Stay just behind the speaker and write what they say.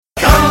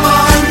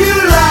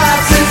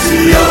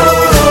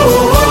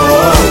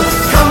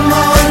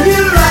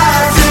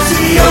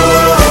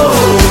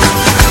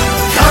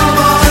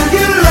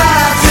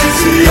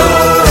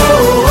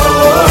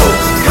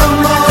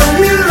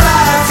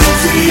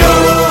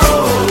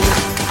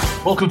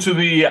Welcome to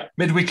the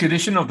midweek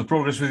edition of the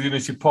Progress with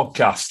Unity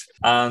podcast.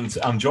 And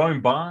I'm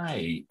joined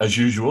by, as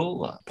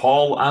usual,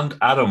 Paul and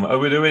Adam. How are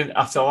we doing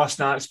after last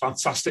night's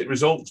fantastic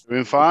result?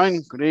 Doing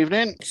fine. Good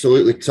evening.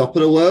 Absolutely top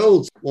of the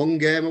world. One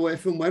game away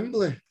from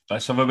Wembley.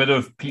 Let's have a bit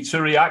of pizza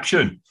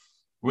reaction.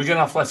 Wigan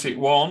Athletic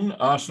 1,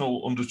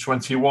 Arsenal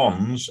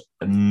under-21s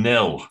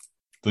 0.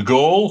 The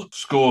goal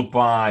scored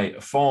by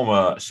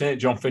former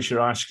St John Fisher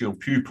High School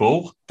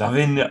pupil,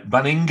 Davin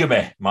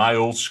Baningime, my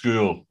old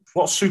school.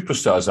 What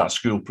superstars that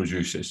school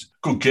produces.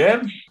 Good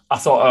game. I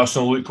thought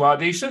Arsenal looked quite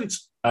decent.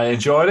 I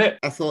enjoyed it.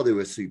 I thought they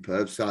were a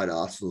superb side,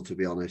 Arsenal, to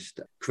be honest.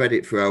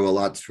 Credit for our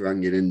lads for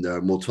hanging in there.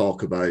 And we'll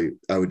talk about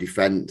our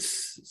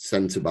defence,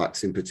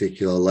 centre-backs in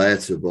particular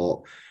later.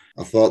 But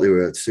I thought they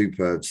were a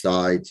superb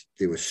side.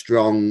 They were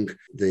strong.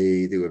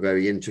 They were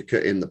very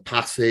intricate in the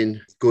passing,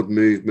 good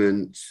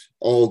movement,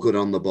 all good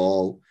on the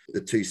ball.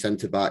 The two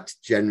centre-backs,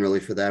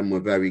 generally for them, were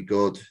very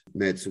good.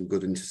 Made some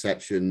good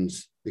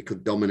interceptions. They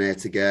could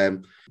dominate a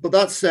game. But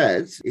that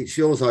said, it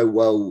shows how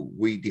well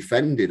we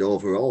defended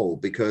overall,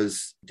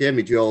 because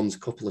Jamie Jones, a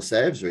couple of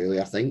saves, really,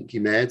 I think he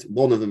made.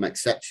 One of them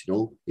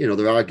exceptional. You know,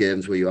 there are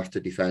games where you have to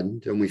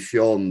defend, and we've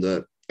shown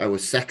that our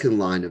second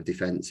line of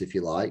defence, if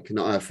you like,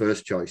 not our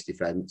first choice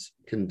defence,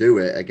 can do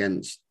it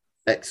against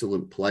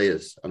excellent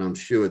players. And I'm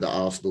sure the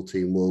Arsenal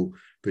team will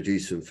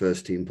produce some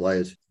first-team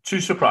players. Two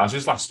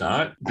surprises last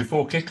night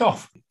before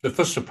kick-off. The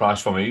first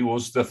surprise for me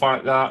was the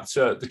fact that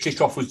the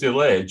kick-off was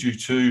delayed due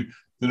to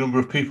the number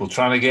of people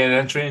trying to gain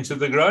entry into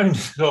the ground.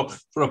 So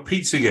for a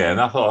pizza game,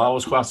 I thought that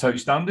was quite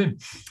outstanding.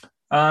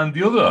 And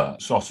the other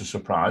sort of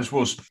surprise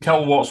was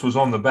Kel Watts was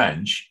on the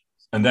bench,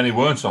 and then he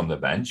weren't on the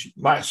bench.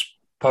 Max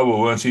Power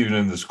weren't even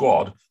in the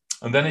squad.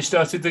 And then he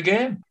started the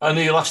game. And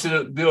he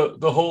lasted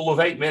the whole of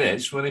 8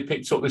 minutes when he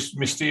picked up this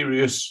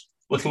mysterious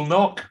little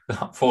knock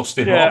that forced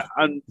him off.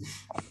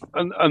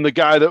 And the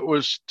guy that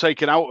was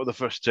taken out of the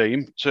first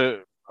team to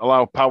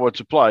allow Power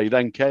to play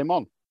then came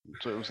on.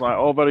 So it was like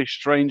all very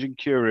strange and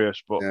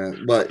curious, but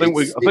I think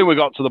we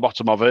got to the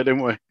bottom of it,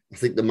 didn't we? I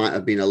think there might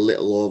have been a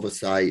little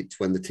oversight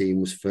when the team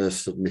was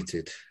first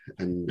submitted,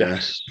 and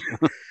yes.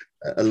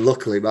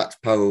 Luckily Max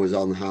Power was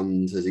on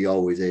hand, as he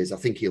always is. I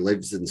think he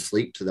lives and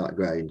sleeps to that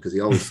ground because he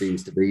always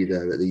seems to be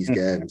there at these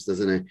games,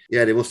 doesn't he?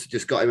 Yeah, they must have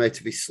just got him out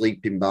of his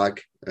sleeping bag,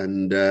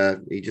 and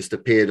he just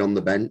appeared on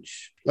the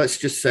bench. Let's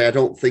just say I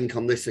don't think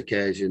on this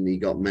occasion he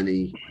got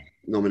many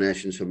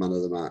nominations for man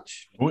of the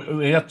match.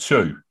 We had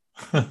two.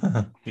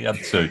 He had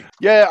two.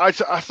 Yeah, I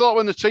thought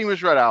when the team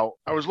was read out,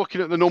 I was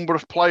looking at the number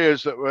of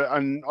players that were,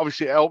 and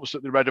obviously it helps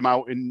that they read them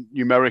out in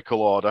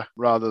numerical order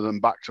rather than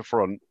back to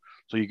front.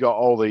 So you got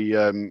all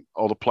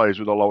the players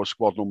with the lower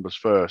squad numbers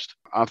first.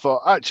 I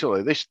thought,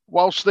 actually,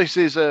 whilst this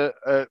is a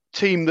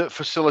team that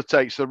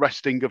facilitates the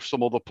resting of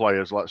some other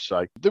players, let's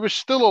say, there was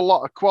still a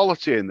lot of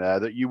quality in there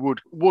that you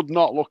would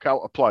not look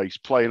out of place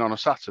playing on a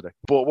Saturday.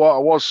 But what I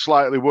was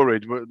slightly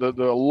worried that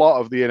a lot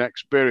of the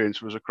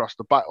inexperience was across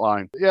the back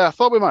line. Yeah, I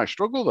thought we might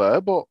struggle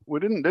there, but we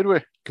didn't, did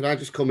we? Can I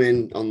just come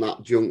in on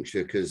that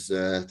juncture? Because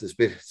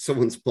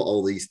someone's put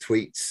all these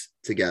tweets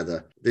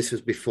together. This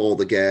was before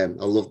the game.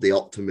 I love the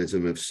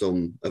optimism of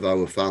some of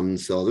our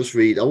fans. So I'll just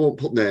read. I won't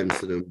put names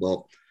to them,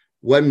 but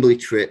Wembley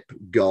trip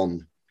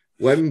gone.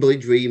 Wembley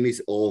dream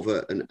is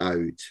over and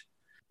out.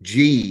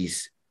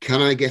 Geez, can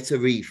I get a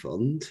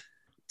refund?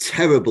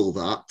 Terrible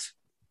that.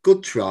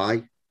 Good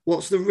try.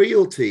 What's the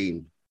real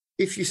team?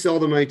 If you saw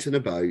them out and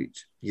about,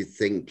 you'd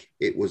think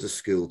it was a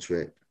school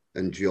trip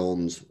and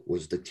Jones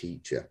was the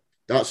teacher.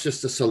 That's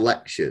just a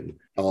selection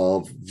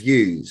of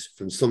views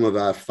from some of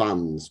our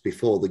fans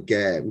before the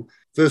game.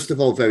 First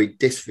of all, very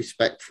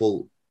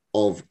disrespectful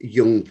of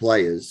young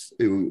players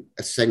who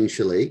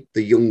essentially,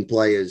 the young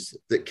players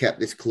that kept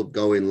this club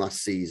going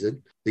last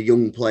season, the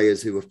young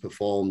players who have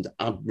performed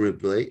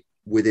admirably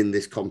within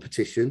this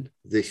competition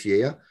this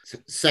year.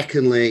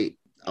 Secondly,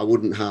 I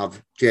wouldn't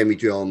have Jamie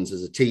Jones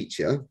as a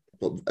teacher,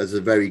 but as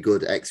a very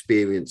good,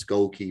 experienced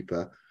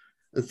goalkeeper.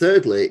 And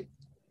thirdly,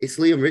 it's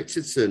Liam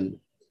Richardson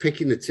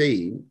picking the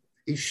team.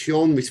 He's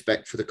shown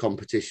respect for the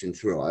competition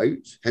throughout,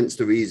 hence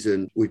the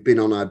reason we've been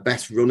on our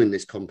best run in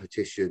this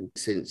competition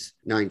since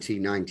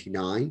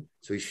 1999.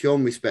 So he's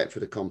shown respect for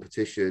the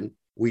competition.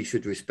 We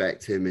should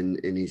respect him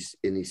in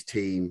his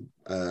team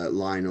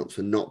lineups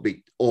and not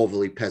be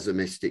overly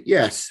pessimistic.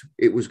 Yes,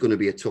 it was going to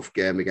be a tough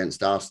game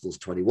against Arsenal's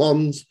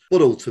 21s,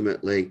 but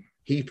ultimately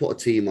he put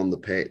a team on the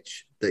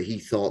pitch that he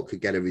thought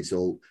could get a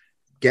result.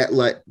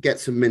 Get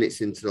some minutes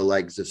into the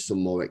legs of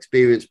some more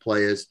experienced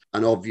players,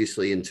 and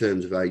obviously in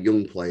terms of our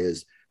young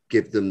players,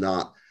 give them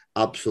that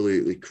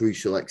absolutely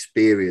crucial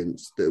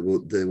experience that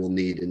they will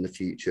need in the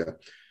future.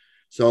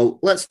 So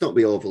let's not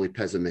be overly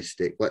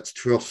pessimistic. Let's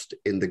trust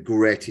in the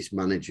greatest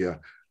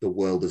manager the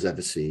world has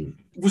ever seen.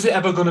 Was it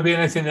ever going to be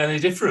anything any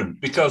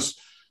different? Because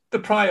the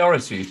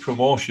priority is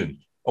promotion,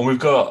 and we've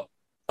got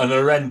an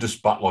horrendous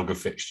backlog of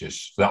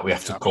fixtures that we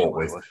have to cope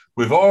with.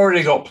 We've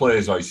already got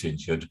players out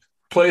injured.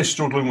 Players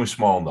struggling with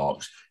small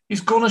knocks.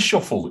 He's going to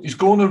shuffle. He's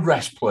going to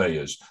rest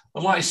players.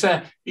 And like I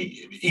said,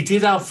 he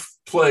did have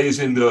players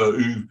in there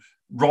who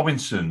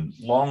Robinson,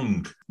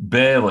 Long,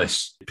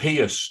 Bayliss,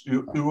 Pearce,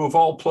 who have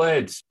all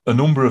played a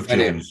number of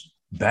games.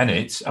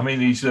 Bennett, I mean,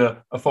 he's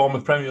a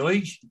former Premier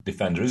League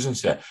defender, isn't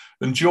he?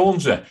 And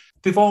Jonesy,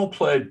 they've all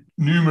played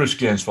numerous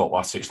games for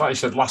Latics, like I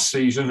said, last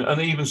season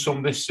and even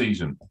some this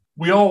season.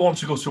 We all want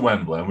to go to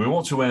Wembley and we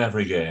want to win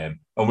every game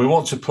and we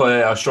want to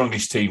play our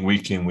strongest team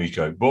week in, week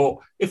out. But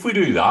if we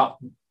do that,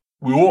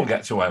 we won't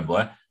get to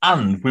Wembley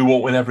and we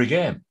won't win every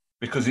game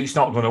because it's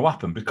not going to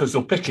happen because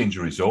they'll pick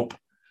injuries up.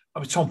 I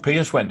mean, Tom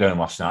Pearce went down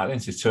last night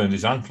and he turned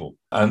his ankle.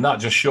 And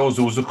that just shows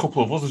there was a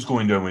couple of others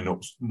going down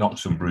with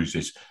knocks and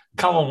bruises.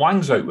 Callum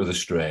Wang's out with a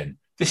strain.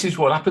 This is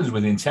what happens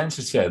with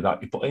intensity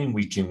that you put in,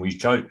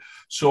 week out.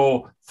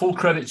 So full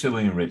credit to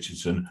Liam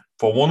Richardson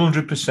for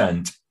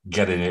 100%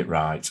 getting it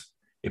right.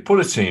 He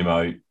put a team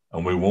out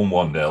and we won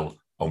 1-0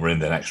 and we're in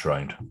the next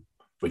round,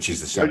 which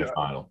is the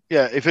semi-final.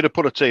 Yeah, if he'd have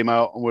put a team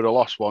out and we'd have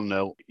lost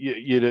 1-0,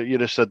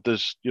 you'd have said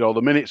there's,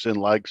 the minutes in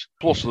legs,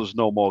 plus there's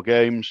no more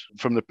games.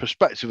 From the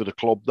perspective of the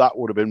club, that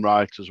would have been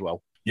right as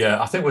well.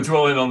 Yeah, I think we're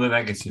dwelling on the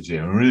negatives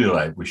here. And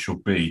really, we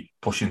should be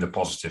pushing the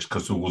positives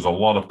because there was a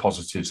lot of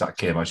positives that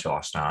came out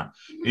last night.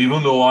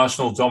 Even though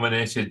Arsenal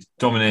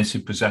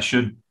dominated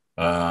possession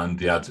and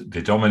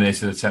they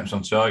dominated attempts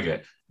on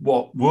target,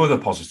 what were the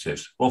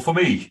positives? Well, for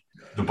me,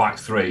 the back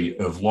three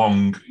of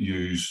Long,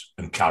 Hughes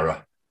and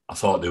Carra, I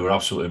thought they were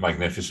absolutely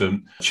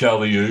magnificent.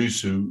 Charlie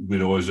Hughes, who we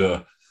know is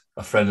a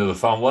friend of the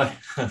family,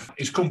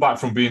 he's come back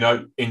from being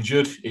out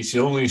injured. It's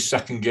only his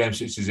second game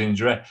since his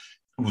injury.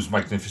 It was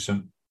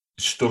magnificent.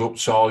 Stood up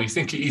tall. You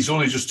think he's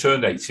only just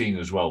turned 18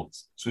 as well,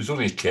 so he's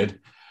only a kid.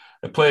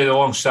 He played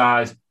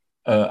alongside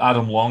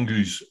Adam Long,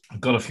 who's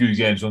got a few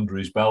games under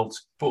his belt.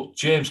 But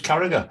James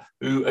Carragher,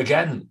 who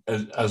again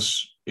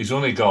he's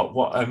only got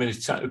how many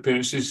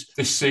appearances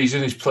this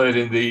season? He's played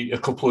in a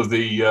couple of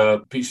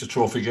the Pizza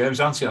Trophy games,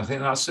 hasn't he? I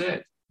think that's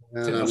it.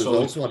 And he's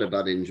also had a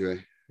bad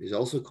injury. He's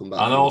also come back.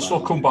 And also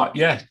come back,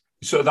 yeah.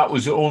 So that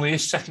was only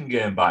his second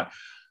game back.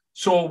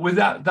 So with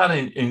that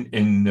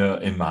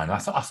in mind, I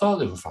thought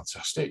they were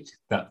fantastic.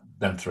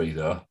 Them three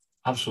there,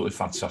 absolutely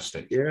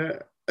fantastic. Yeah,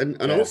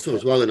 and also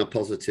as well in a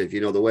positive,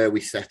 the way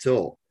we set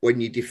up when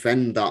you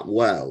defend that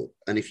well,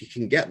 and if you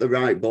can get the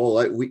right ball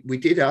out, we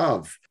did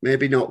have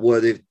maybe not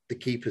where the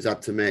keepers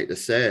had to make the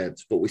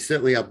saves, but we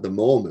certainly had the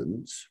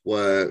moments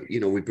where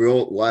we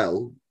broke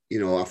well.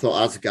 I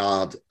thought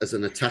Asgard as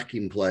an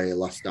attacking player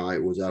last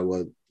night was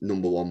our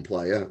number one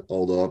player,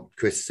 although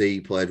Chris C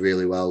played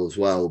really well as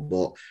well.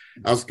 But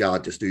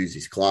Asgard just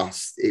oozes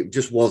class. It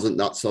just wasn't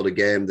that sort of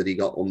game that he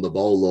got on the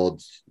ball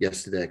loads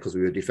yesterday because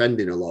we were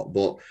defending a lot.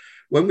 But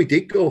when we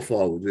did go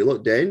forward, we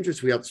looked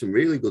dangerous. We had some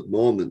really good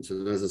moments.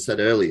 And as I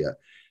said earlier,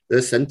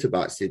 their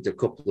centre-backs did a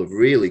couple of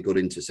really good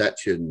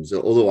interceptions.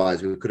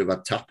 Otherwise, we could have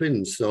had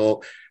tap-ins.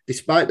 So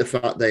despite the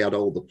fact they had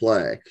all the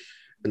play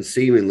and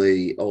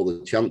seemingly all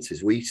the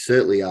chances, we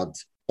certainly had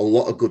a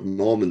lot of good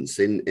moments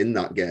in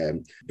that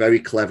game. Very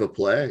clever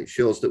play. It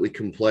shows that we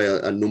can play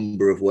a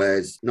number of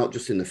ways, not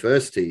just in the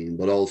first team,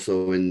 but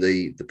also in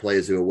the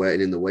players who are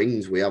waiting in the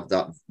wings. We have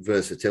that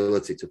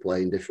versatility to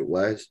play in different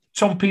ways.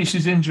 Tom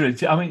Pearce's injury,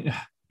 I mean,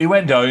 he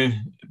went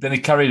down, then he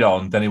carried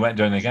on, then he went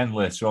down again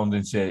later on,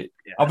 didn't he?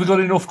 Yeah. Have we got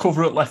enough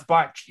cover at left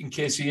back in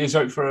case he is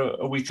out for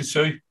a week or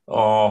two?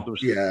 Or...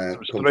 There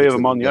was three of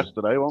them on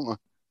yesterday, weren't there?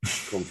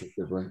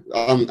 Comfortably.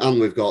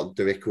 And we've got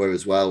Derikwa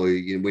as well,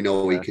 who we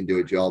know he can do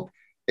a job.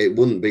 It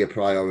wouldn't be a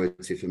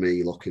priority for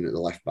me looking at the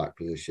left back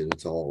position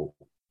at all.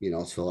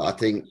 So I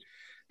think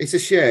it's a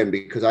shame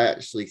because I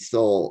actually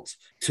thought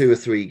 2 or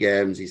 3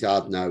 games he's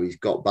had now, he's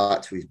got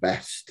back to his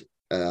best.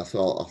 I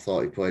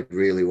thought he played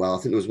really well. I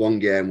think there was one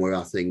game where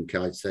I think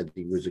I said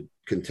he was a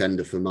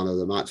contender for man of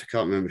the match. I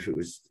can't remember if it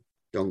was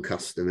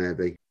Doncaster,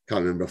 maybe.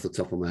 Can't remember off the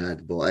top of my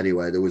head. But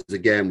anyway, there was a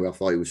game where I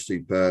thought he was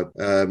superb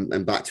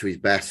and back to his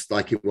best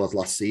like it was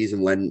last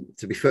season when,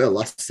 to be fair,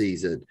 last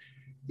season,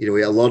 a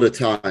lot of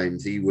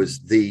times he was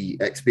the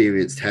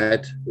experienced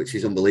head, which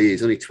is unbelievable.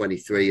 He's only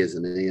 23,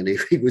 isn't he? And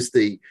he was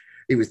the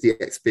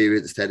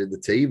experienced head of the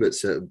team at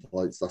certain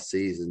points last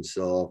season.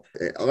 So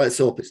let's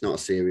hope it's not a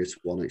serious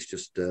one. It's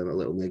just a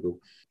little niggle.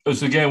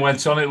 As the game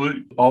went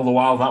on, all the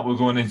while that we're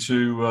going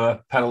into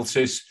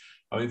penalties.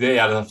 I mean, they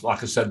had,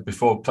 like I said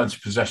before, plenty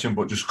of possession,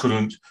 but just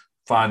couldn't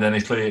find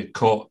any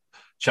clear-cut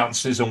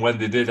chances. And when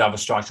they did have a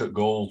strike at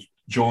goal,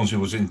 Jones,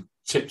 who was in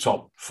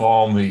tip-top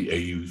form,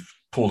 he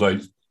pulled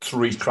out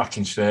 3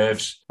 cracking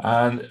saves.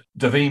 And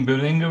Davine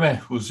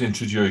Buningame was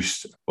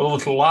introduced. Well, a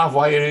little live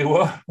wire he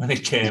were when he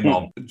came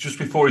on. Just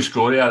before he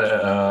scored,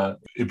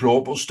 he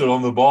broke but stood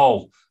on the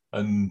ball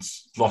and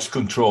lost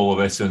control of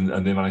it,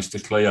 and they managed to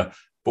clear.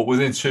 But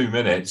within 2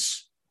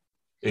 minutes,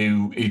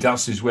 he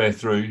danced his way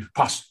through,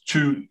 past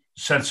 2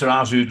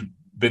 centre-halves who'd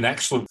been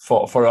excellent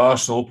for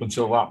Arsenal up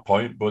until that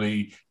point, but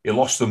he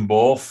lost them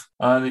both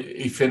and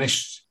he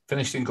finished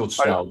in good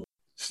style.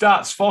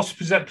 Stats,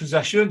 40%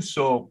 possession,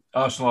 so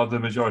Arsenal had the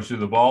majority of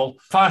the ball.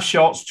 5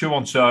 shots, 2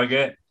 on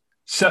target.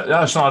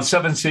 Arsenal had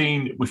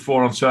 17 with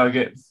 4 on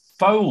target.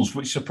 Fouls,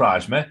 which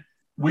surprised me.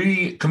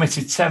 We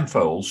committed 10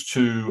 fouls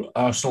to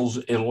Arsenal's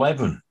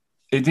 11.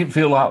 It didn't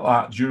feel like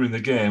that during the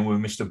game with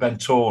Mr.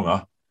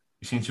 Bentona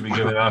He seemed to be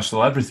giving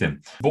Arsenal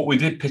everything. But we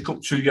did pick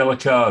up 2 yellow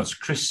cards.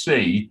 Chris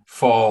C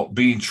for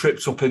being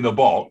tripped up in the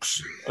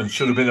box and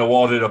should have been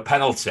awarded a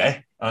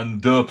penalty,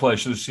 and Derplay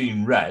should have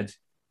seen red.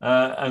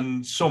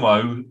 And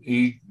somehow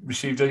he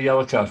received a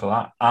yellow card for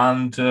that.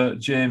 And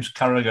James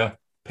Carragher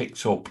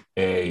picked up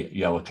a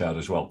yellow card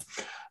as well.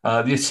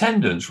 The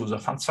attendance was a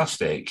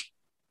fantastic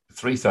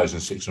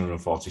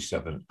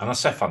 3,647. And I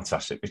say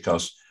fantastic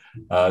because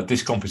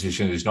this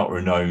competition is not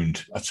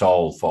renowned at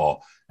all for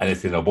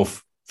anything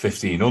above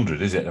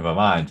 1,500, is it? Never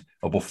mind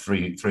above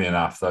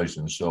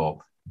 3,500.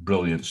 So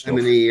brilliant stuff. How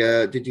many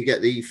did you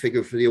get the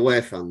figure for the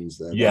away fans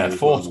there? Yeah,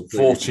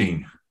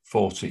 14.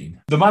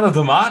 The man of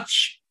the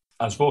match,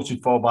 as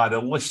voted for by the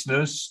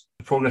listeners,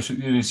 the Progress with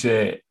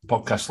Unity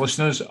podcast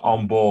listeners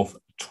on both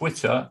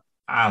Twitter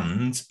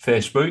and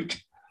Facebook,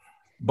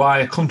 by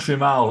a country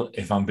mile,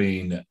 if I'm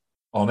being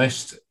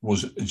honest,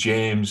 was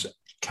James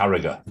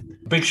Carragher.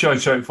 Big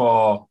shout out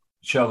for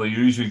Charlie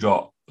Hughes, who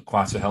got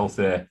quite a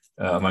healthy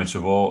amount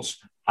of votes,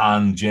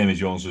 and Jamie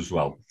Jones as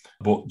well.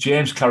 But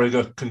James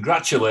Carragher,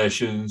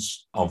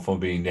 congratulations for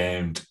being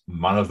named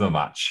man of the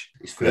match.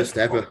 His first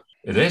ever.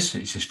 It is.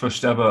 It's his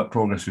first ever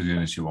Progress with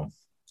Unity one.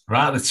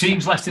 Right, the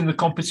teams left in the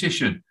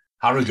competition.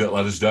 Harrogate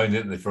let us down,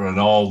 didn't they, for an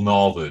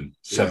all-Northern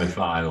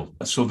semi-final.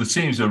 So the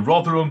teams are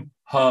Rotherham,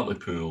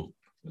 Hartlepool,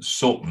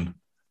 Sutton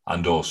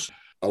and us.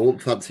 I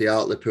won't fancy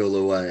Hartlepool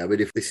away. I mean,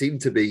 if they seem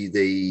to be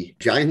the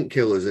giant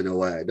killers in a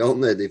way,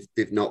 don't they?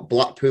 They've knocked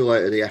Blackpool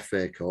out of the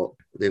FA Cup.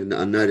 I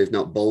know they've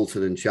knocked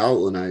Bolton and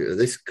Charlton out of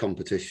this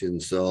competition.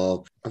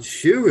 So I'm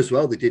sure as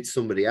well they did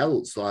somebody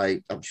else.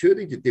 Like I'm sure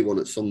they did one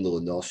at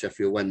Sunderland or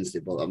Sheffield Wednesday,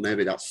 but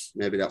maybe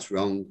that's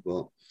wrong.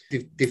 But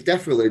they've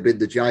definitely been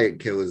the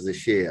giant killers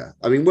this year.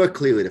 I mean, we're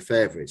clearly the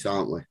favourites,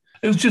 aren't we?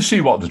 Let's just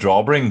see what the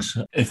draw brings.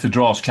 If the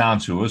draw's kind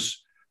to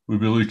us, we'll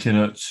be looking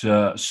at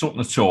Sutton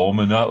at home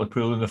and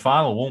Hartlepool in the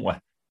final, won't we?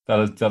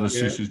 That'll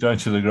suit us down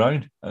to the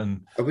ground.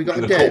 And have we got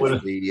a date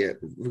for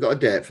we've got a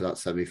date for that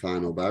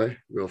semi-final, Barry?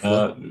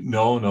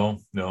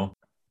 No.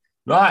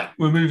 Right,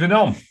 we're moving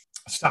on.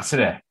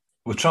 Saturday,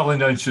 we're travelling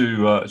down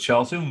to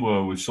Charlton,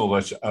 where we've sold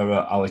out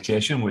our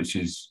allocation, which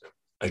is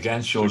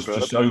again shows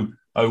just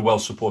how well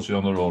supported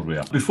on the road we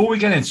are. Before we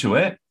get into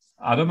it,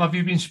 Adam, have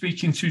you been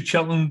speaking to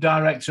Cheltenham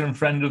director and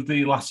friend of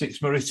the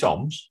Latics, Murray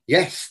Toms?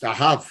 Yes, I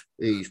have.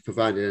 He's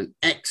provided an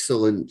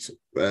excellent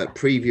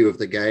preview of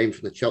the game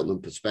from the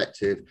Cheltenham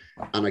perspective.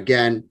 And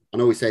again, I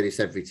know we say this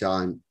every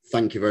time,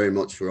 thank you very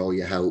much for all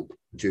your help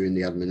during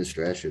the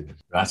administration.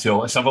 Right, so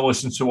let's have a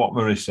listen to what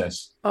Murray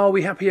says. Are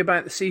we happy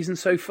about the season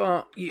so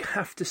far? You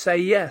have to say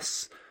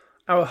yes.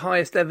 Our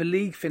highest ever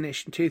league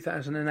finish in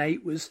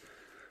 2008 was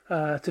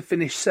to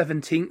finish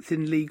 17th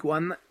in League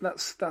One.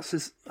 That's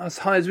as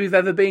high as we've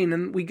ever been,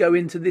 and we go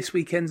into this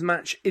weekend's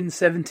match in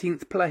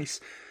 17th place.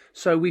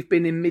 So we've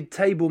been in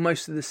mid-table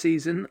most of the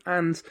season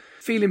and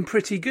feeling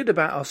pretty good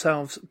about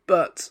ourselves,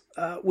 but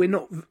we're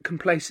not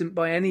complacent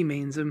by any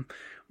means, and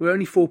we're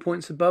only 4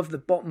 points above the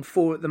bottom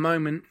 4 at the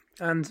moment,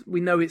 and we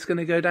know it's going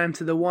to go down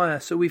to the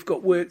wire, so we've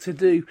got work to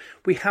do.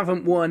 We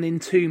haven't won in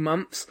 2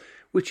 months,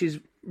 which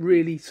is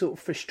really sort of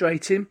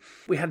frustrating.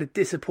 We had a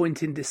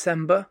disappointing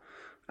December,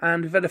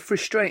 and we've had a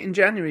frustrating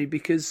January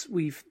because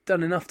we've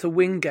done enough to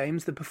win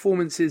games. The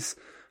performances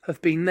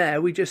have been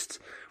there. We just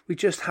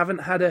haven't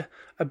had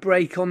a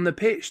break on the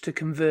pitch to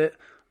convert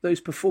those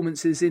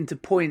performances into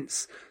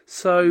points.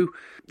 So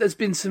there's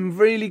been some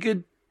really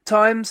good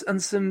times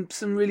and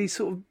some really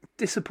sort of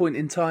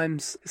disappointing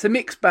times. It's a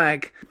mixed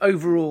bag.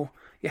 Overall,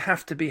 you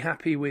have to be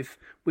happy with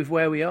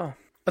where we are.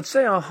 I'd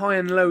say our high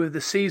and low of the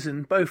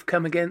season both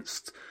come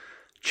against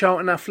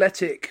Charlton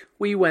Athletic.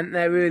 We went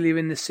there earlier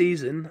in the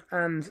season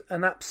and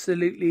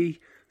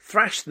absolutely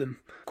thrashed them.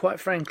 Quite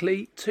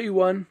frankly,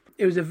 2-1.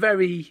 It was a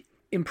very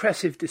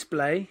impressive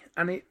display,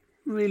 and it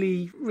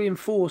really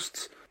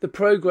reinforced the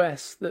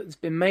progress that's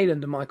been made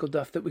under Michael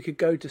Duff, that we could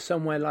go to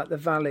somewhere like the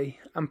Valley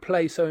and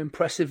play so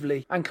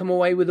impressively and come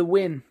away with a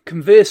win.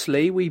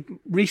 Conversely, we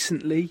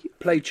recently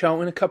played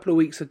Charlton a couple of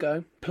weeks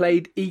ago,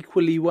 played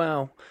equally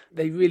well.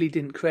 They really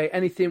didn't create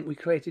anything. We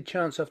created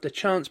chance after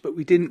chance, but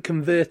we didn't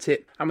convert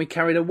it, and we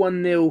carried a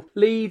 1-0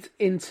 lead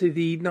into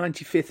the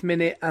 95th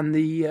minute, and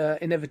the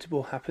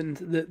inevitable happened,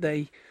 that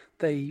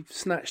they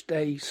snatched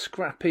a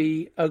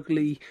scrappy,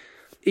 ugly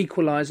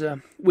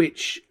equaliser,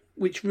 which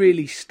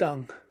really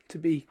stung, to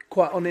be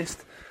quite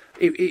honest.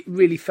 It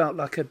really felt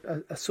like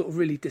a sort of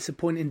really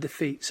disappointing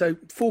defeat. So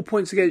 4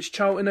 points against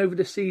Charlton over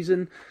the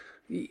season.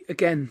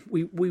 Again,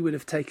 we would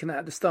have taken that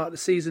at the start of the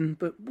season,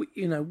 but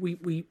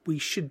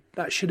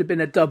that should have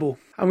been a double.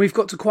 And we've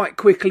got to quite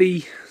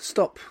quickly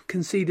stop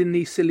conceding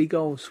these silly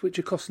goals, which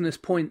are costing us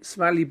points,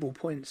 valuable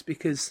points,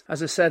 because,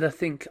 as I said, I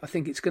think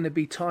it's going to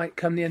be tight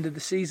come the end of the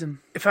season.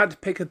 If I had to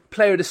pick a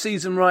player of the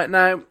season right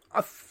now,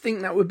 I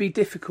think that would be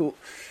difficult.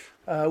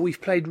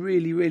 We've played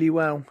really, really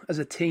well as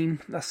a team.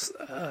 That's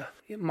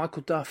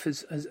Michael Duff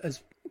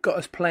has got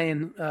us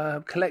playing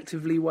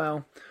collectively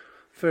well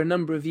for a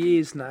number of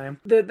years now.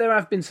 There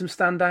have been some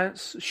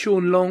standouts.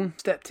 Sean Long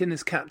stepped in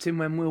as captain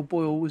when Will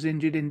Boyle was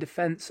injured in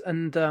defence,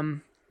 and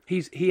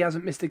He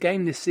hasn't missed a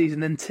game this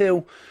season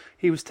until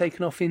he was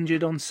taken off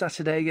injured on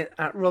Saturday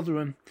at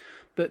Rotherham.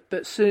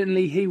 But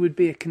certainly he would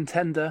be a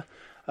contender.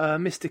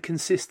 Mr.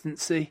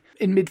 Consistency.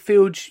 In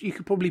midfield, you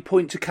could probably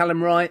point to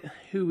Callum Wright,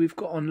 who we've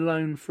got on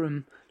loan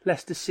from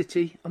Leicester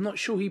City. I'm not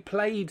sure he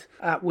played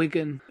at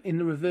Wigan in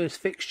the reverse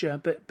fixture,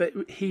 but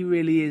he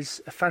really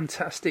is a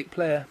fantastic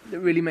player that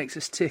really makes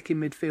us tick in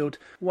midfield,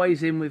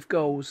 weighs in with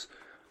goals,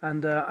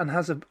 and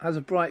has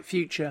a bright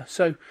future.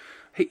 So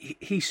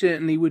he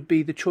certainly would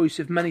be the choice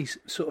of many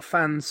sort of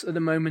fans at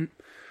the moment.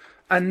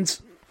 And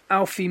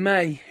Alfie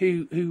May,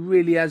 who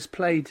really has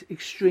played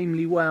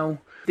extremely well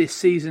this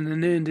season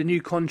and earned a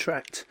new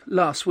contract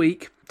last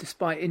week,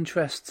 despite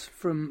interest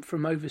from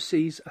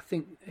overseas. I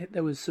think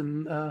there was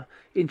some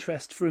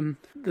interest from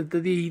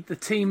the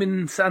team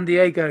in San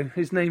Diego,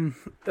 whose name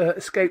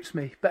escapes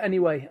me. But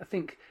anyway, I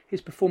think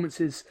his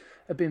performances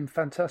have been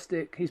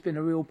fantastic. He's been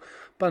a real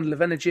bundle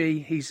of energy.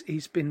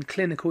 He's been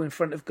clinical in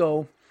front of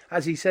goal.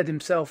 As he said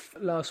himself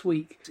last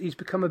week, he's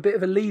become a bit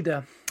of a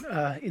leader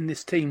in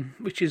this team,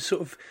 which is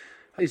sort of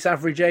his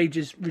average age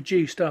is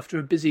reduced after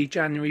a busy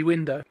January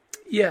window.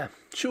 Yeah,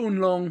 Sean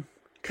Long,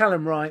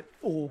 Callum Wright,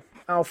 or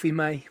Alfie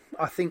May.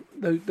 I think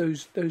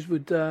those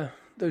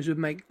would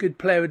make good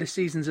player of the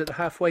seasons at the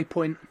halfway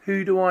point.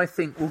 Who do I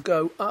think will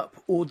go up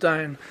or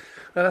down?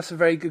 Now, that's a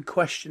very good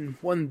question.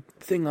 One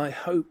thing I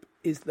hope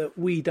is that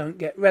we don't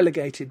get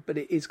relegated, but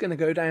it is going to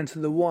go down to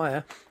the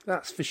wire.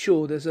 That's for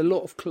sure. There's a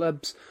lot of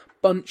clubs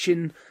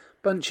bunching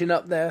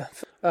up there.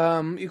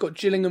 You've got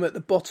Gillingham at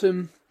the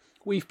bottom.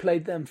 We've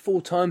played them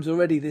 4 times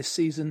already this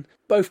season.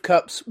 Both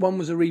cups, one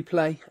was a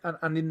replay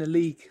and in the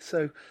league.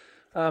 So,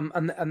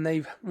 and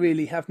they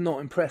really have not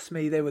impressed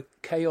me. They were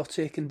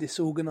chaotic and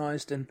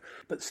disorganised.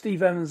 But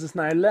Steve Evans has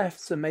now left,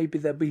 so maybe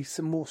there'll be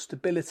some more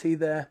stability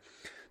there.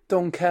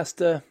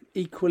 Doncaster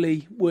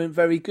equally weren't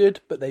very good,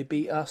 but they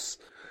beat us.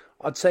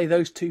 I'd say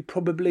those two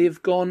probably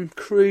have gone.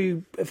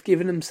 Crewe have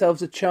given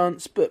themselves a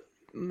chance, but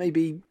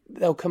maybe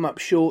they'll come up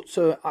short,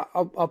 so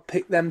I'll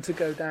pick them to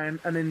go down.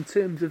 And in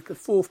terms of the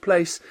 4th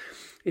place,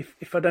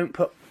 if I don't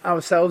put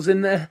ourselves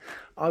in there,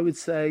 I would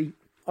say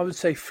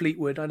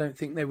Fleetwood. I don't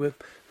think they were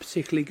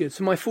particularly good.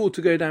 So my 4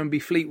 to go down would be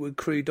Fleetwood,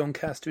 Crewe,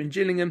 Doncaster and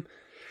Gillingham.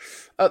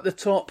 At the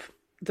top,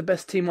 the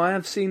best team I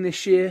have seen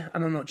this year,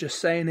 and I'm not just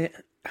saying it,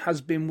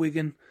 has been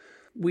Wigan.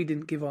 We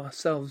didn't give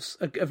ourselves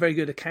a very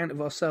good account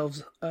of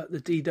ourselves at the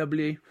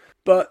DW,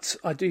 but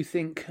I do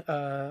think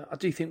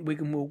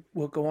Wigan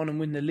will go on and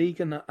win the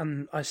league,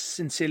 and I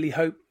sincerely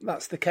hope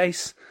that's the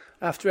case.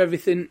 After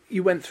everything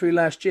you went through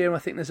last year, I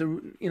think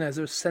there's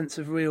a sense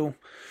of real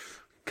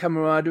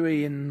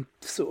camaraderie and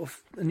sort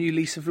of a new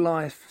lease of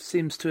life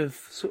seems to have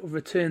sort of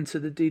returned to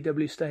the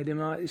DW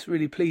Stadium. It's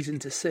really pleasing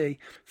to see.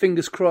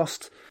 Fingers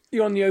crossed.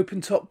 You're on the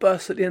open top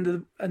bus at the end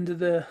of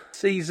the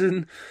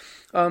season.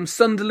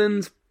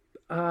 Sunderland.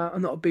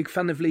 I'm not a big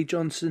fan of Lee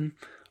Johnson.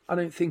 I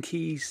don't think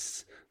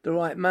he's the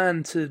right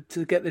man to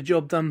get the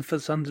job done for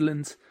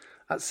Sunderland.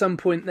 At some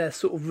point, their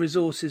sort of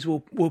resources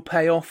will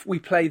pay off. We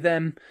play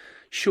them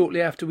shortly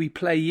after we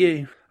play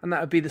you, and that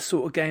would be the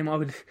sort of game I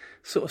would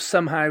sort of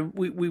somehow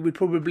we would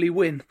probably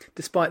win,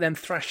 despite them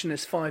thrashing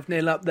us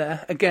 5-0 up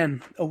there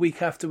again a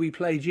week after we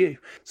played you.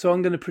 So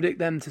I'm going to predict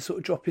them to sort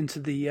of drop into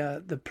the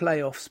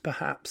playoffs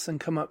perhaps and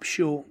come up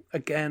short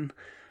again.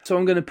 So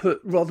I'm going to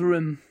put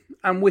Rotherham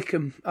and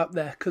Wycombe up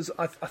there because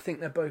I think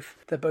they're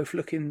both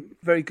looking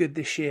very good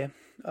this year.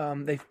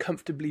 They've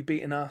comfortably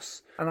beaten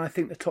us, and I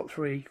think the top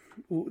 3,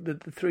 the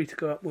 3 to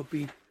go up, will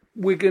be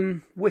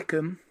Wigan,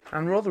 Wycombe,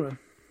 and Rotherham.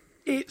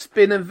 It's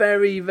been a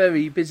very,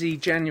 very busy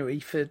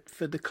January for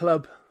the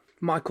club.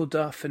 Michael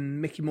Duff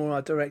and Mickey Moore,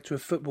 our director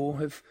of football,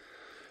 have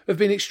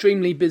been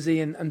extremely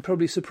busy and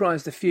probably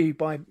surprised a few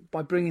by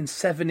bringing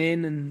 7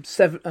 in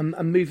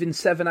and moving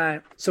 7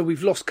 out. So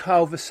we've lost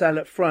Kyle Vassell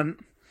up front.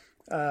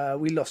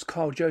 We lost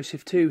Carl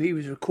Joseph too. He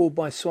was recalled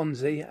by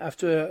Swansea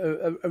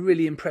after a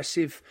really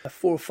impressive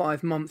 4 or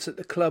 5 months at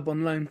the club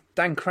on loan.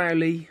 Dan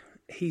Crowley,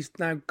 he's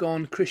now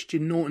gone.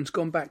 Christian Norton's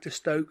gone back to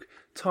Stoke.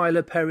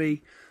 Tyler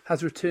Perry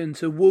has returned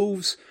to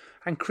Wolves.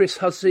 And Chris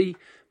Hussey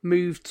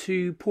moved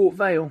to Port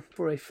Vale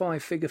for a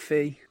 5-figure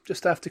fee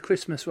just after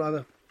Christmas,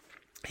 rather.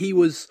 He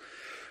was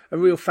a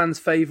real fan's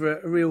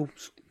favourite,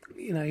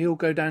 he'll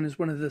go down as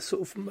one of the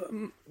sort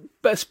of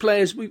best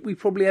players we've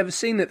probably ever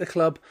seen at the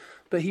club.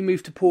 But he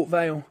moved to Port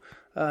Vale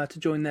to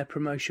join their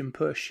promotion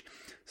push.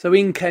 So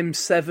in came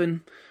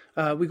 7.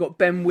 We got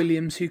Ben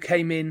Williams, who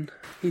came in.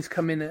 He's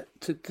come in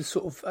to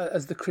sort of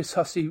as the Chris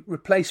Hussey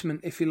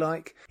replacement, if you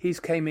like. He's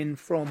came in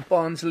from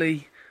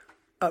Barnsley.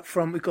 Up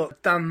front, we've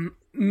got Dan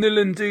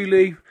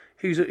Nilendulu,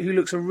 who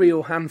looks a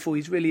real handful.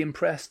 He's really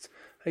impressed.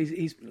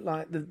 He's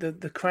like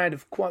the crowd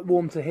have quite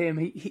warmed to him.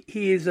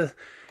 He's a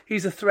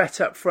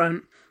threat up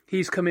front.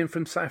 He's come in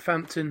from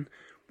Southampton.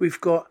 We've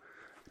got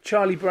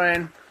Charlie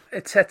Brown,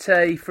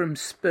 Etete from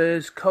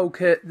Spurs,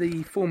 Colkett,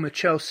 the former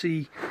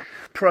Chelsea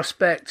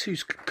prospect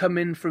who's come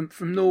in from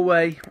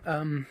Norway.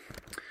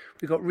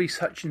 We've got Reece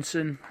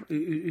Hutchinson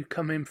who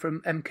come in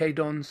from MK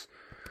Dons.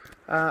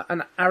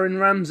 and Aaron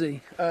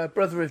Ramsey,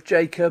 brother of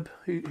Jacob,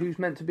 who's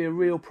meant to be a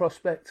real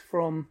prospect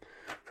from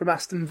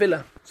Aston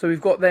Villa. So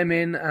we've got them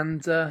in,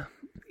 and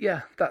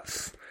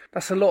that's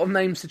a lot of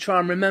names to try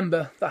and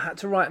remember. I had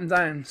to write them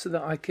down so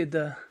that I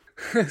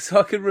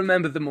could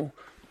remember them all.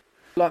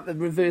 Like the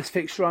reverse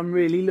fixture, I'm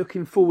really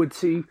looking forward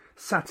to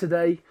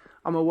Saturday.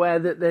 I'm aware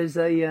that there's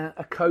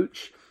a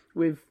coach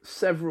with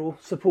several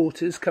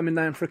supporters coming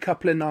down for a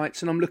couple of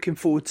nights, and I'm looking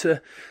forward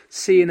to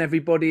seeing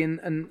everybody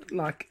and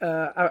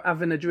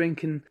having a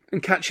drink and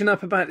catching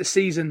up about the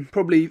season,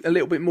 probably a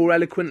little bit more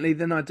eloquently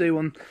than I do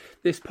on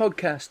this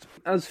podcast.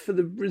 As for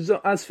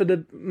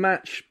the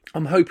match,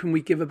 I'm hoping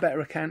we give a better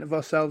account of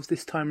ourselves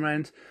this time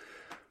round.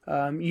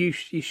 You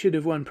should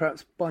have won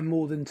perhaps by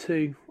more than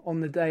 2 on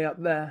the day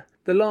up there.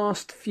 The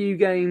last few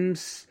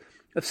games,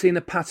 I've seen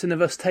a pattern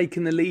of us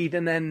taking the lead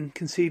and then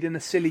conceding a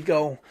silly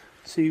goal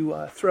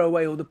to throw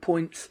away all the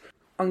points.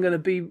 I'm going to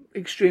be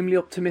extremely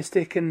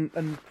optimistic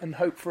and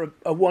hope for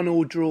a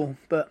 1-1 draw.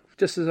 But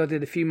just as I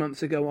did a few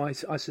months ago, I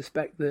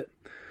suspect that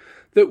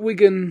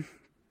Wigan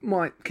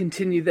might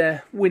continue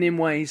their winning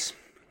ways.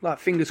 Like,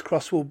 fingers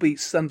crossed we'll beat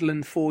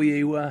Sunderland for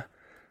you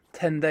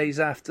 10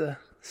 days after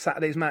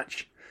Saturday's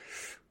match.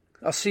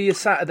 I'll see you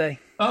Saturday.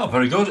 Oh,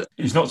 very good.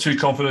 He's not too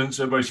confident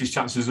about his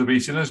chances of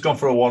beating us. Gone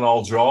for a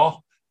 1-1 draw.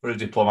 Very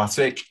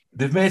diplomatic.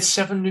 They've made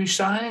 7 new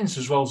signings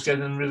as well as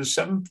getting rid of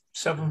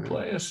seven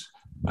players.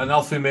 And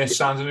Alfie May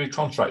signed a new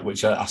contract,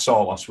 which I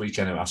saw last week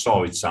anyway. I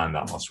saw he'd signed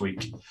that last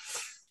week.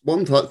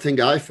 One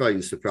thing I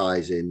found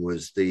surprising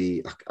was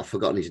I've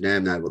forgotten his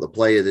name now, but the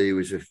player that he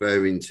was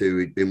referring to,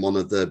 who'd been one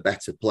of the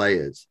better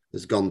players,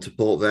 has gone to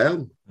Port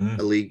Vale,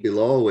 a league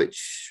below,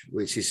 which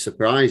is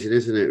surprising,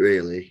 isn't it,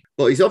 really?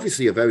 But he's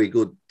obviously a very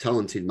good,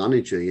 talented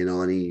manager,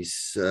 and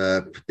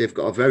they've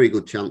got a very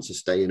good chance of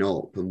staying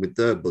up. And with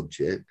their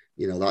budget,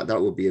 that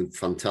would be a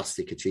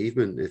fantastic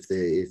achievement if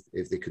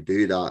they could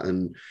do that.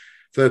 And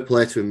fair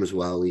play to him as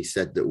well. He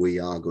said that we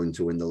are going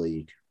to win the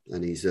league.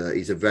 And he's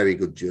a very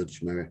good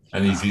judge, Mary.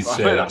 And he did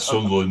say that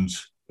Sunderland,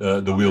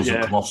 the wheels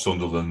have come off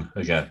Sunderland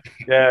again.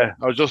 Yeah,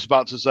 I was just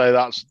about to say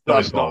that's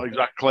not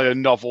exactly a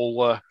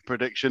novel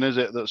prediction, is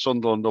it? That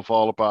Sunderland will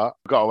fall apart.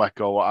 I've got to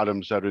echo what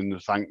Adam said in the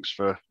thanks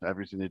for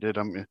everything he did,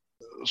 haven't you?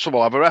 So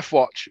we'll have a ref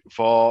watch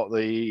for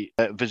the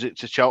visit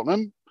to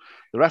Cheltenham.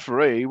 The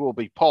referee will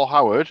be Paul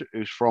Howard,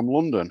 who's from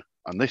London.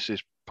 And this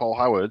is Paul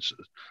Howard's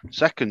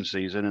second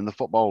season in the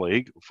Football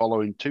League,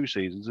 following 2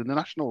 seasons in the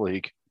National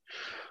League.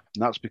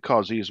 And that's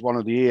because he's one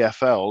of the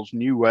EFL's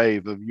new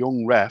wave of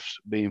young refs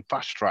being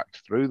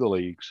fast-tracked through the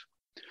leagues.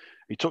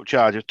 He took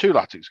charge of 2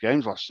 Latics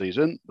games last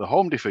season, the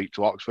home defeat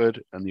to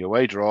Oxford and the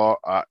away draw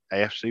at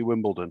AFC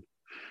Wimbledon.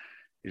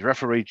 He's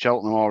refereed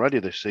Cheltenham already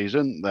this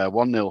season, their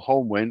 1-0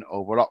 home win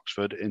over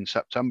Oxford in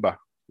September.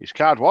 His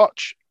card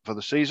watch for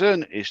the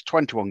season is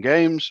 21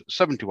 games,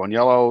 71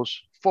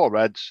 yellows, 4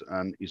 reds,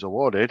 and he's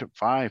awarded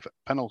 5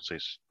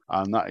 penalties.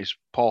 And that is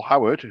Paul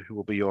Howard, who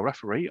will be your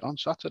referee on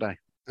Saturday.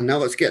 And now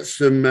let's get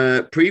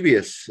some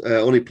previous.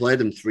 Only played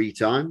them 3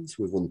 times.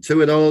 We've won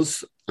 2 of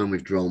those and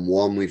we've drawn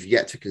 1. We've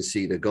yet to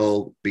concede a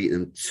goal,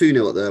 beaten them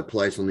 2-0 at their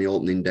place on the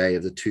opening day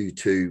of the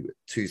 2-2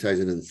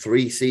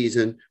 2003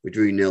 season. We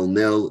drew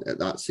 0-0 at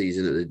that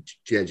season at the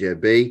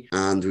JJB,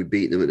 and we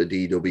beat them at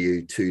the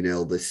DW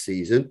 2-0 this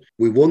season.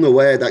 We won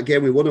away. That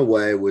game we won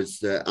away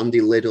was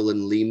Andy Liddell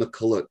and Lee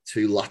McCulloch,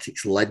 2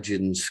 Latics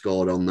legends,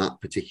 scored on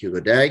that particular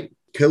day.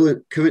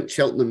 Current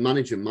Cheltenham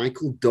manager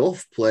Michael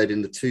Duff played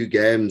in the 2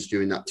 games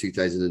during that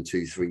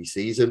 2002-03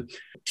 season.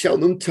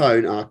 Cheltenham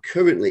Town are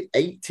currently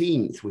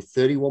 18th with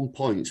 31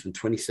 points from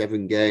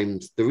 27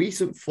 games. The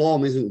recent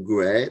form isn't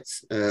great.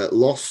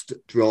 Lost,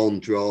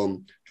 drawn,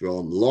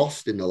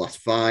 lost in the last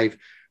 5.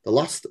 The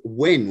last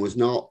win was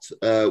on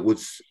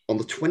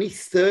the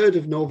 23rd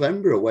of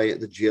November away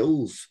at the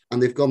Gills,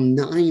 and they've gone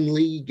 9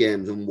 league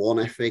games and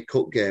 1 FA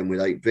Cup game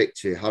without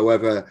victory.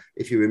 However,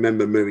 if you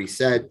remember, Murray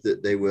said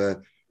that they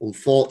were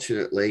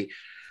unfortunately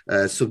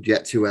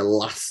subject to a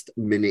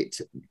last-minute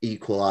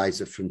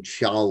equaliser from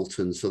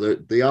Charlton. So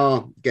they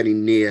are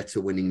getting near to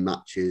winning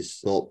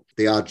matches, but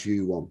they are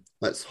due one.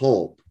 Let's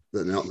hope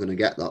that they're not going to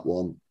get that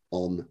one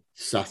on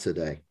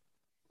Saturday.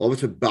 Over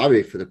to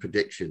Barry for the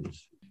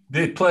predictions.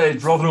 They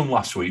played Rotherham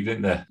last week,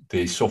 didn't they?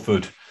 They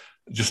suffered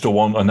just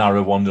a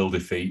narrow 1-0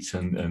 defeat,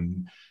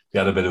 and they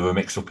had a bit of a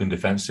mix-up in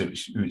defence,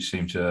 which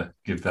seemed to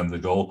give them the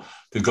goal.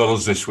 They got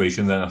us this week,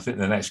 and then I think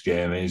the next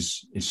game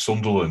is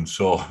Sunderland.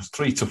 So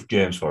 3 tough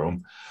games for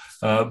them.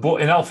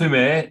 But in Alfie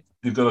May,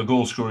 they've got a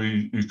goal scorer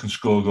who can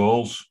score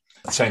goals.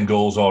 10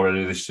 goals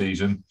already this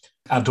season.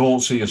 I don't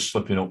see us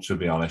slipping up, to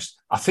be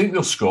honest. I think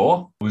they'll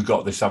score. We've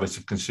got this habit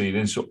of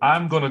conceding. So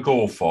I'm going to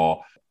go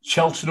for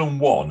Cheltenham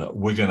 1,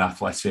 Wigan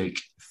Athletic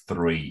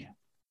 3.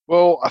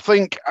 Well, I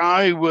think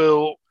I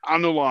will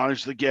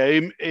analyse the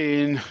game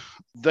in...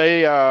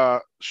 They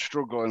are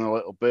struggling a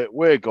little bit.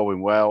 We're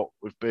going well.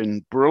 We've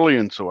been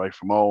brilliant away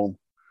from home.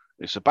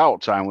 It's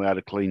about time we had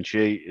a clean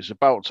sheet. It's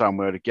about time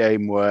we had a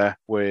game where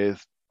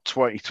with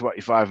 20,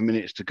 25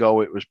 minutes to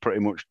go, it was pretty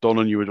much done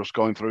and you were just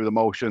going through the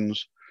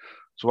motions.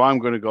 So I'm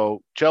going to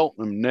go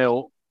Cheltenham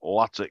 0,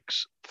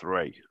 Latics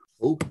 3.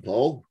 Oh,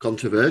 Paul,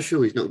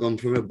 controversial. He's not gone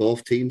for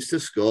both teams to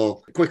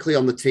score. Quickly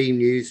on the team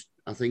news,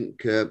 I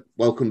think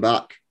welcome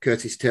back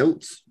Curtis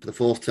Tilts for the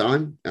 4th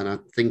time, and I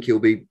think he'll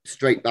be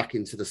straight back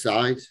into the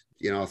side.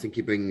 You know, I think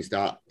he brings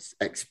that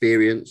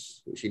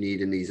experience which you need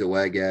in these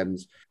away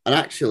games. And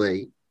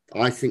actually,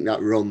 I think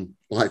that run,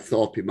 like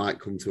Thorpe, might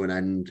come to an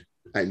end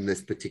in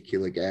this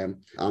particular game.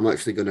 I'm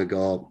actually going to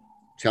go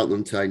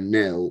Cheltenham Town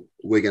 0,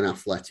 Wigan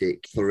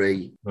Athletic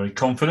 3. Very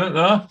confident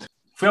there.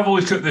 If we have a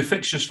look at the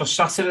fixtures for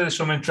Saturday, there's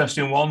some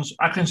interesting ones.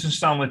 Accrington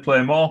Stanley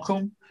play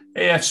Morecambe.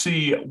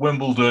 AFC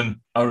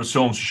Wimbledon are at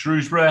home to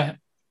Shrewsbury.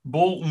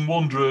 Bolton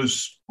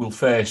Wanderers will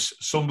face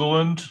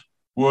Sunderland.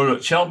 We're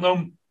at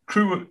Cheltenham.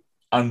 Crewe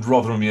and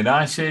Rotherham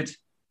United.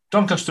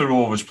 Doncaster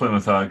Rovers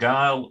Plymouth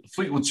Argyle.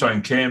 Fleetwood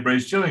Town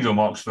Cambridge. Gillingham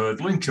Oxford.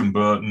 Lincoln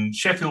Burton.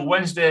 Sheffield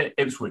Wednesday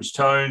Ipswich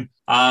Town.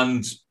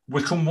 And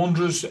Wycombe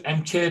Wanderers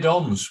MK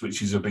Dons,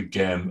 which is a big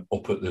game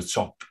up at the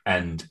top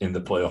end in the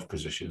playoff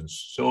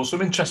positions. So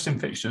some interesting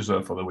fixtures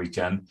there for the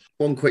weekend.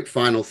 One quick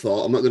final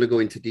thought. I'm not going to go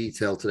into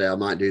detail today. I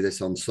might do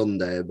this on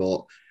Sunday,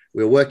 but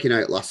we were working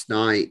out last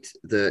night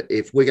that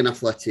if Wigan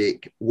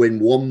Athletic win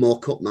one more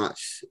cup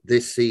match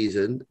this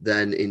season,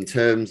 then in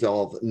terms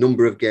of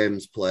number of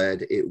games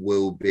played, it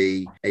will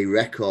be a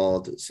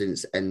record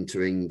since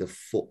entering the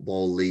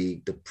Football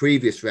League. The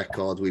previous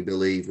record, we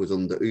believe, was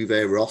under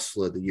Uwe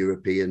Rosler, the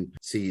European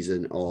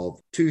season of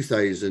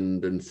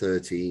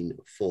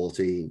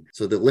 2013-14.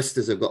 So the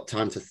listeners have got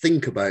time to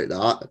think about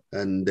that,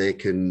 and they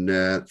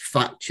can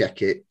fact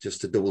check it just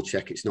to double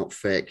check it's not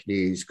fake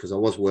news, because I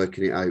was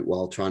working it out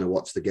while trying to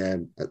watch the game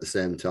at the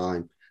same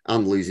time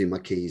and losing my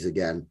keys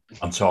again.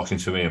 I'm talking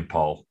to me and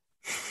Paul.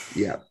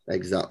 Yeah,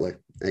 exactly.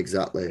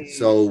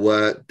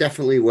 So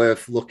definitely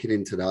worth looking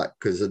into that,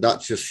 because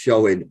that's just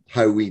showing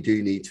how we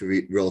do need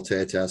to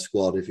rotate our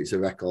squad if it's a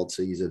record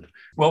season.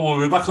 Well,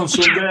 we'll be back on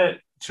Sunday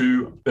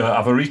to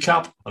have a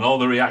recap and all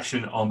the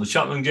reaction on the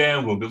Cheltenham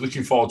game. We'll be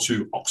looking forward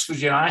to Oxford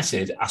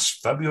United as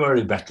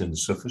February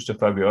beckons. So 1st of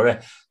February,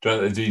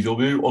 down at the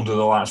DW, under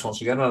the lights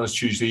once again on this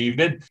Tuesday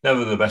evening.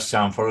 Never the best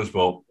time for us,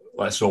 but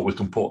let's hope we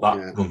can put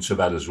that gun to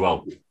bed as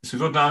well. It's a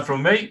good night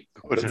from me.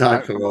 Good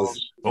night from us.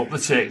 Up the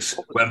ticks.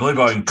 Wembley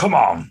Boyne, come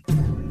on.